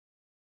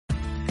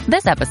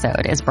This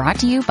episode is brought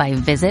to you by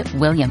Visit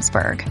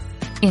Williamsburg.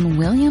 In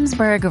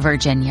Williamsburg,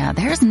 Virginia,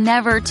 there's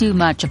never too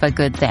much of a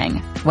good thing.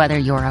 Whether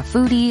you're a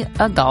foodie,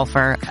 a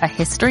golfer, a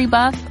history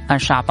buff, a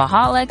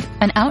shopaholic,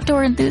 an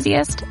outdoor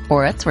enthusiast,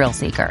 or a thrill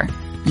seeker,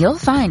 you'll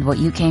find what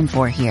you came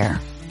for here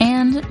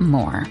and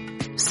more.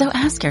 So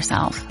ask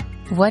yourself,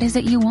 what is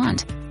it you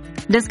want?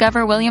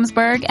 Discover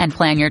Williamsburg and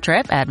plan your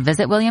trip at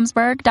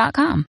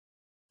visitwilliamsburg.com.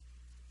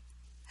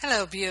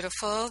 Hello,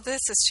 beautiful.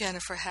 This is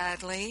Jennifer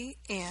Hadley,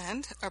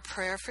 and our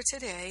prayer for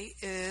today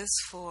is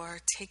for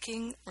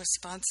taking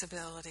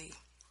responsibility.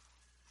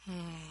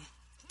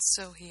 It's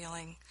so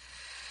healing.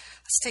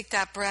 Let's take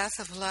that breath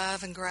of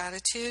love and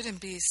gratitude and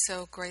be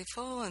so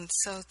grateful and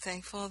so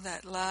thankful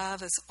that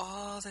love is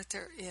all that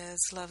there is.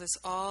 Love is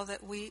all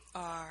that we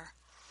are.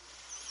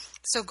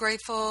 So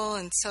grateful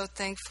and so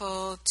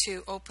thankful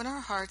to open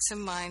our hearts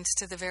and minds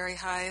to the very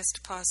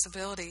highest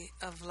possibility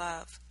of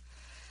love.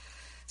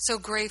 So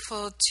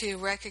grateful to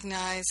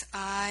recognize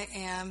I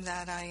am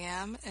that I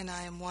am, and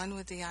I am one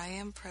with the I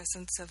am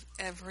presence of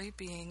every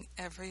being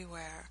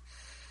everywhere.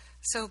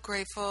 So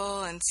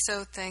grateful and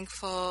so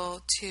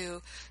thankful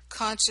to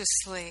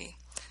consciously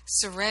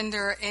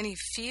surrender any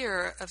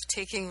fear of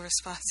taking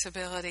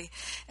responsibility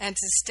and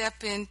to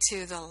step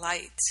into the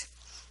light.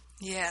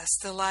 Yes,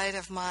 the light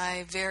of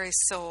my very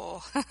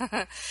soul.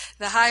 The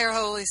higher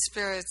Holy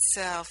Spirit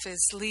self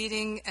is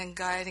leading and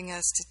guiding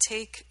us to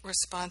take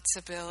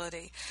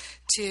responsibility,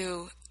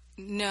 to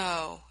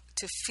know,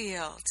 to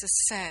feel, to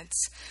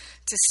sense,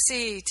 to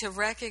see, to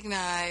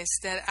recognize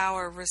that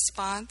our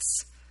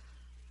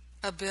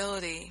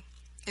responsibility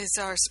is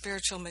our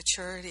spiritual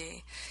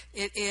maturity.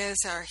 It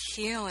is our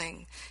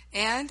healing,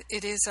 and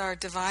it is our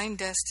divine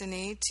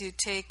destiny to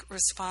take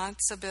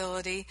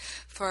responsibility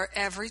for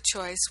every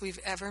choice we've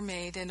ever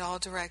made in all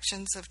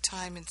directions of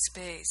time and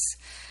space.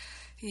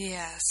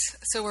 Yes,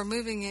 so we're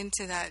moving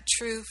into that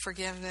true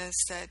forgiveness,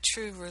 that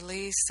true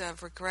release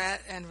of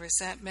regret and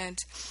resentment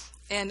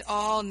and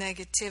all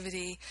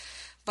negativity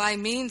by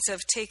means of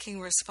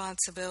taking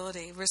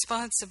responsibility.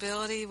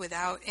 Responsibility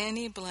without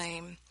any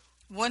blame.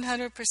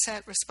 100%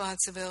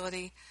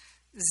 responsibility,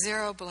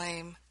 zero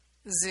blame,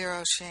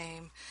 zero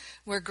shame.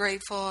 We're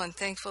grateful and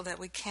thankful that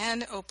we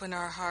can open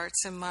our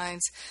hearts and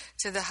minds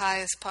to the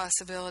highest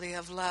possibility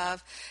of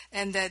love,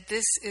 and that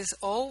this is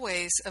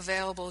always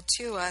available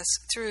to us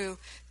through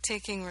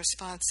taking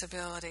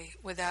responsibility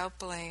without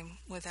blame,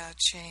 without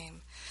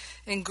shame.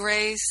 In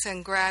grace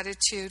and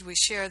gratitude, we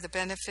share the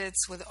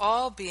benefits with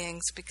all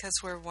beings because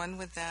we're one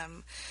with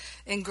them.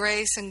 In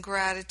grace and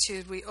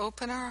gratitude, we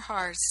open our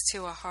hearts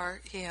to a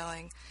heart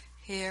healing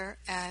here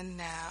and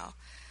now.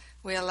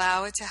 We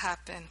allow it to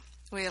happen.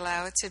 We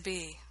allow it to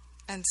be.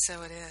 And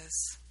so it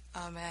is.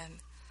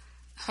 Amen.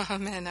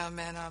 Amen,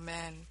 amen,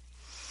 amen.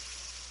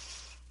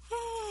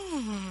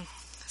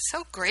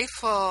 So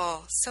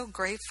grateful. So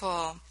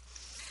grateful.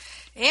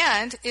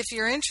 And if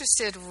you're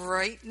interested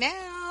right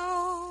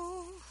now,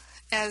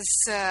 as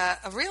a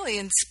really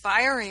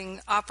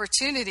inspiring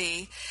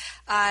opportunity,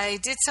 I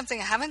did something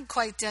I haven't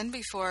quite done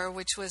before,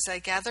 which was I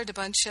gathered a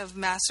bunch of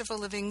Masterful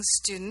Living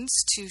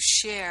students to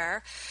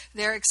share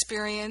their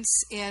experience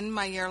in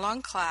my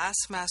year-long class,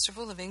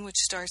 Masterful Living, which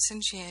starts in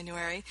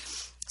January.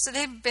 So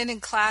they've been in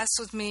class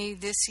with me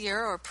this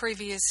year or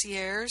previous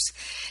years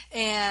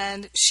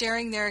and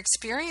sharing their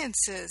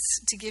experiences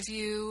to give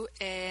you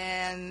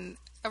a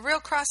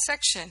real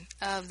cross-section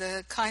of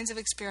the kinds of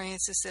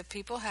experiences that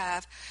people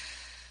have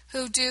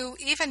who do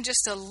even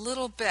just a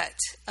little bit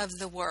of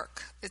the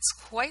work. It's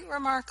quite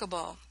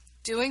remarkable.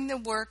 Doing the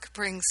work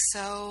brings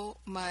so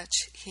much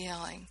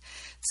healing.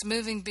 It's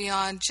moving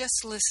beyond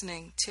just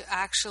listening to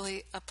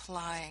actually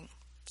applying.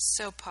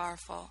 So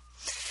powerful.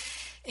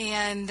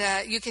 And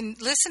you can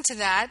listen to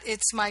that.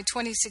 It's my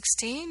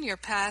 2016 Your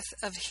Path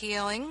of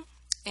Healing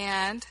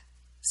and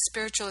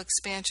Spiritual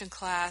Expansion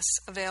class,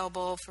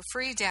 available for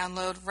free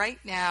download right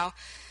now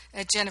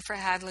at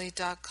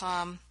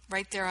jenniferhadley.com,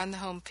 right there on the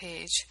home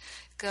page.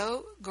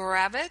 Go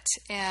grab it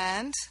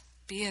and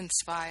be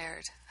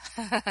inspired.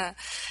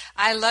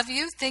 I love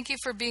you. Thank you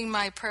for being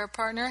my prayer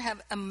partner.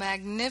 Have a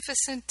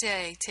magnificent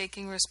day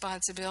taking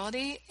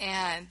responsibility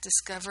and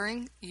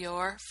discovering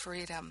your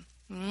freedom.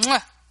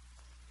 Mwah!